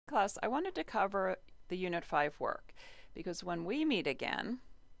class, I wanted to cover the Unit 5 work because when we meet again,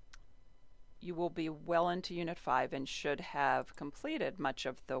 you will be well into Unit 5 and should have completed much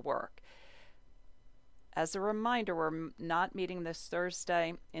of the work. As a reminder, we're not meeting this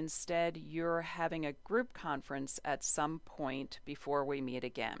Thursday. Instead, you're having a group conference at some point before we meet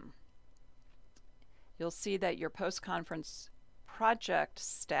again. You'll see that your post-conference project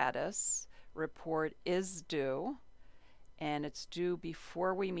status report is due, and it's due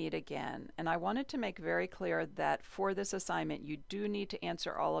before we meet again. And I wanted to make very clear that for this assignment, you do need to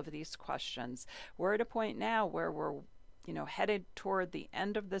answer all of these questions. We're at a point now where we're headed toward the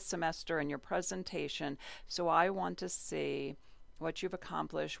end of the semester in your presentation, so I want to see what you've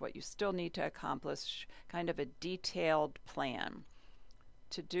accomplished, what you still need to accomplish, kind of a detailed plan.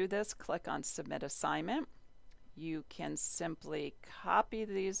 To do this, click on Submit Assignment. You can simply copy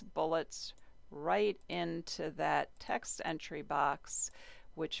these bullets right into that text entry box,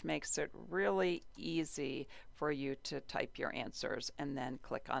 which makes it really easy for you to type your answers, and then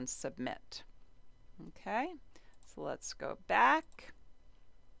click on Submit. Okay, so let's go back.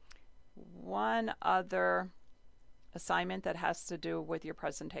 One other assignment that has to do with your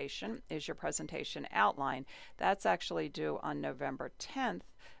presentation is your presentation outline. That's actually due on November 10th,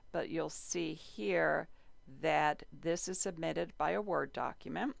 but you'll see here that this is submitted by a Word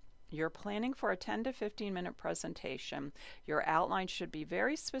document. You're planning for a 10 to 15 minute presentation. Your outline should be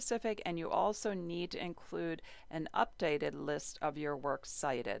very specific, and you also need to include an updated list of your work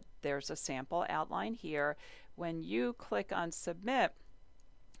cited. There's a sample outline here. When you click on Submit,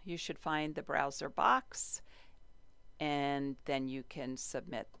 you should find the browser box, and then you can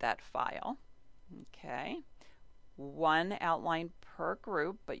submit that file. Okay. One outline per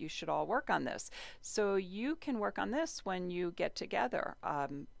group, but you should all work on this. So you can work on this when you get together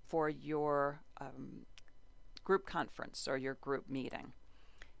for your group conference or your group meeting.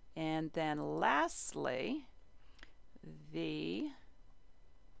 And then lastly, the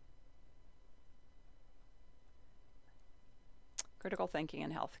critical thinking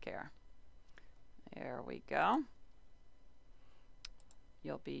in healthcare. There we go.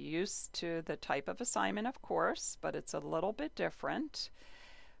 You'll be used to the type of assignment, of course, but it's a little bit different.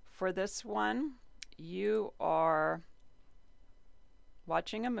 For this one, you are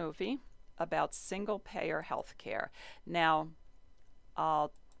watching a movie about single-payer healthcare. Now,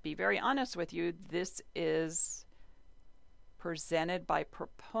 I'll be very honest with you, this is presented by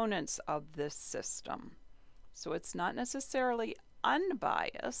proponents of this system. So it's not necessarily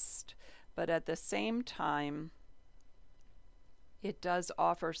unbiased, but at the same time, it does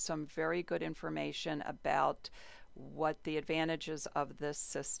offer some very good information about what the advantages of this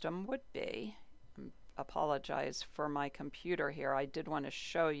system would be. Apologize for my computer here. I did want to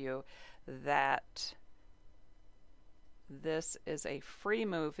show you that this is a free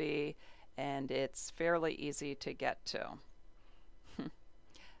movie and it's fairly easy to get to.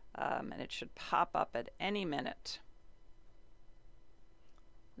 And it should pop up at any minute.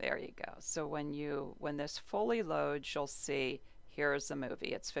 There you go. So when this fully loads, you'll see here's the movie.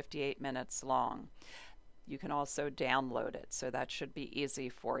 It's 58 minutes long. You can also download it, so that should be easy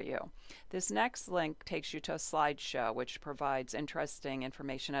for you. This next link takes you to a slideshow, which provides interesting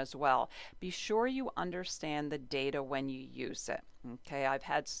information as well. Be sure you understand the data when you use it. Okay, I've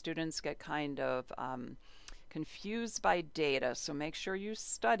had students get kind of confused by data, so make sure you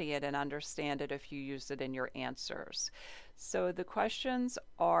study it and understand it if you use it in your answers. So the questions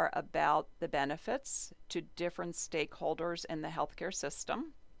are about the benefits to different stakeholders in the healthcare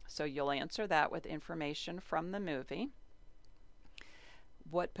system. So you'll answer that with information from the movie.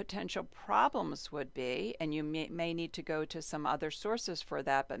 What potential problems would be, and you may need to go to some other sources for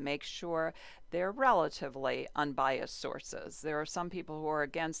that, but make sure they're relatively unbiased sources. There are some people who are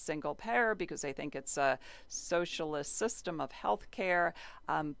against single payer because they think it's a socialist system of healthcare,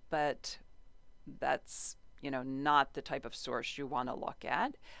 but that's not the type of source you want to look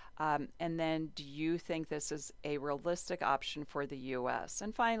at. And then, do you think this is a realistic option for the U.S.?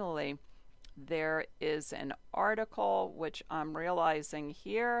 And finally, there is an article which I'm realizing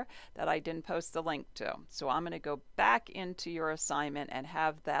here that I didn't post the link to. So I'm going to go back into your assignment and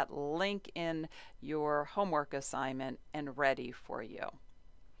have that link in your homework assignment and ready for you.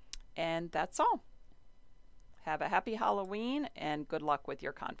 And that's all. Have a happy Halloween and good luck with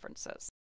your conferences.